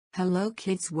Hello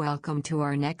kids, welcome to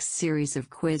our next series of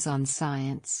quiz on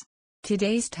science.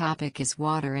 Today's topic is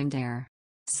water and air.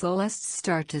 So let's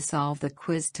start to solve the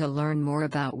quiz to learn more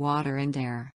about water and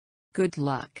air. Good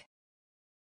luck.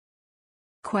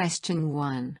 Question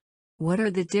 1. What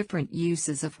are the different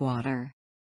uses of water?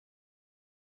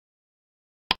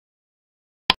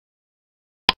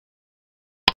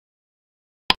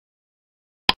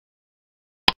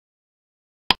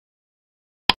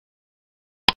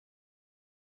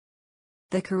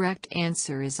 The correct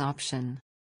answer is option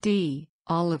D,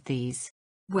 all of these.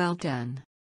 Well done.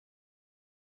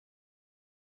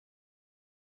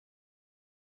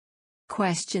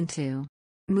 Question 2.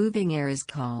 Moving air is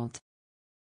called.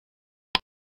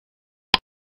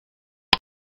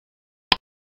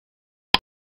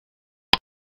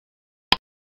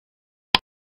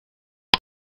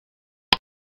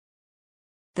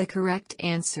 The correct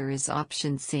answer is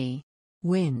option C,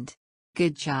 wind.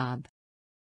 Good job.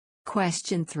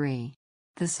 Question 3.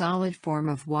 The solid form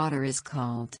of water is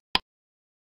called.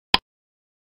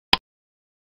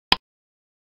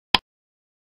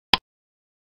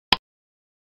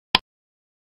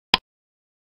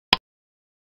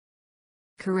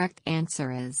 Correct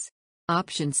answer is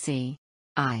option C,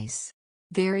 ice.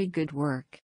 Very good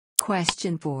work.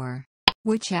 Question 4.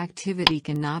 Which activity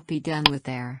cannot be done with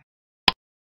air?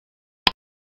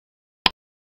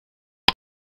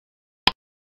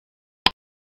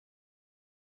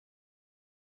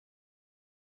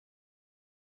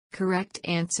 Correct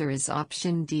answer is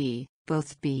option D,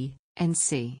 both B and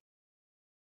C.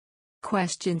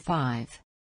 Question 5.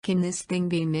 Can this thing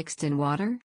be mixed in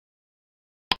water?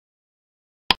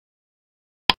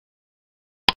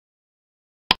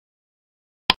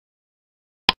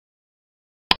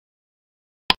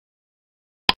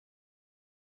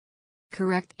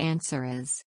 Correct answer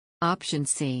is option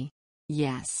C,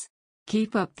 yes.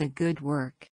 Keep up the good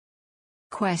work.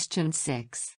 Question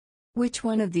 6. Which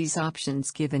one of these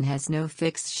options given has no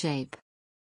fixed shape?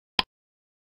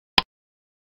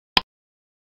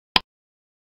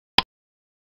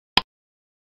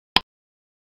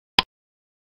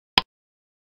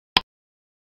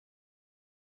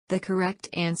 The correct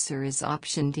answer is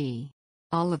option D,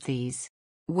 all of these.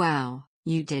 Wow,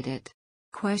 you did it.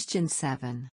 Question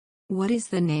 7. What is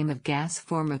the name of gas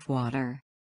form of water?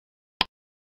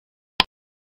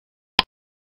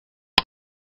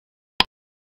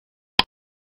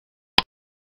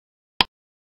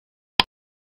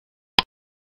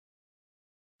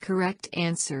 Correct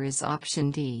answer is option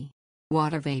D,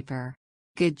 water vapor.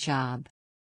 Good job.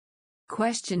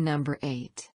 Question number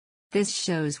 8. This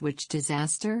shows which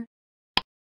disaster?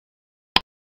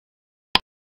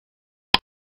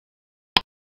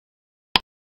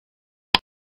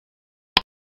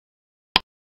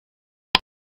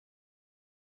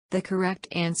 The correct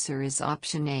answer is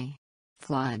option A,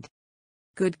 flood.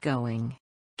 Good going.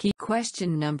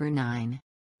 Question number 9.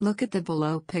 Look at the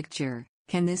below picture.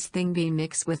 Can this thing be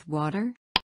mixed with water?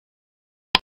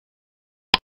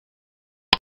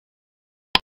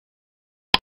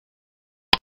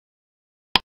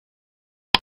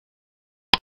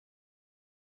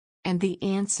 And the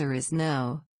answer is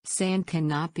no, sand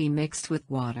cannot be mixed with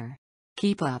water.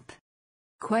 Keep up.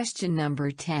 Question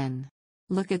number 10.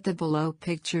 Look at the below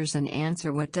pictures and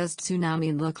answer, what does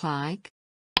tsunami look like?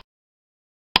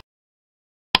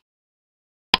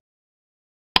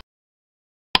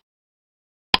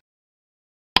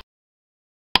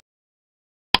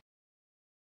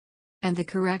 And the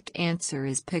correct answer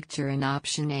is picture in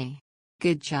option A.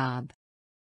 Good job.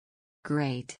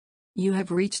 Great. You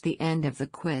have reached the end of the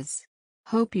quiz.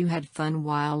 Hope you had fun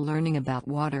while learning about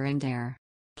water and air.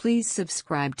 Please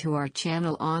subscribe to our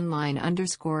channel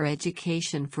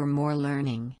online_education for more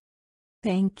learning.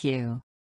 Thank you.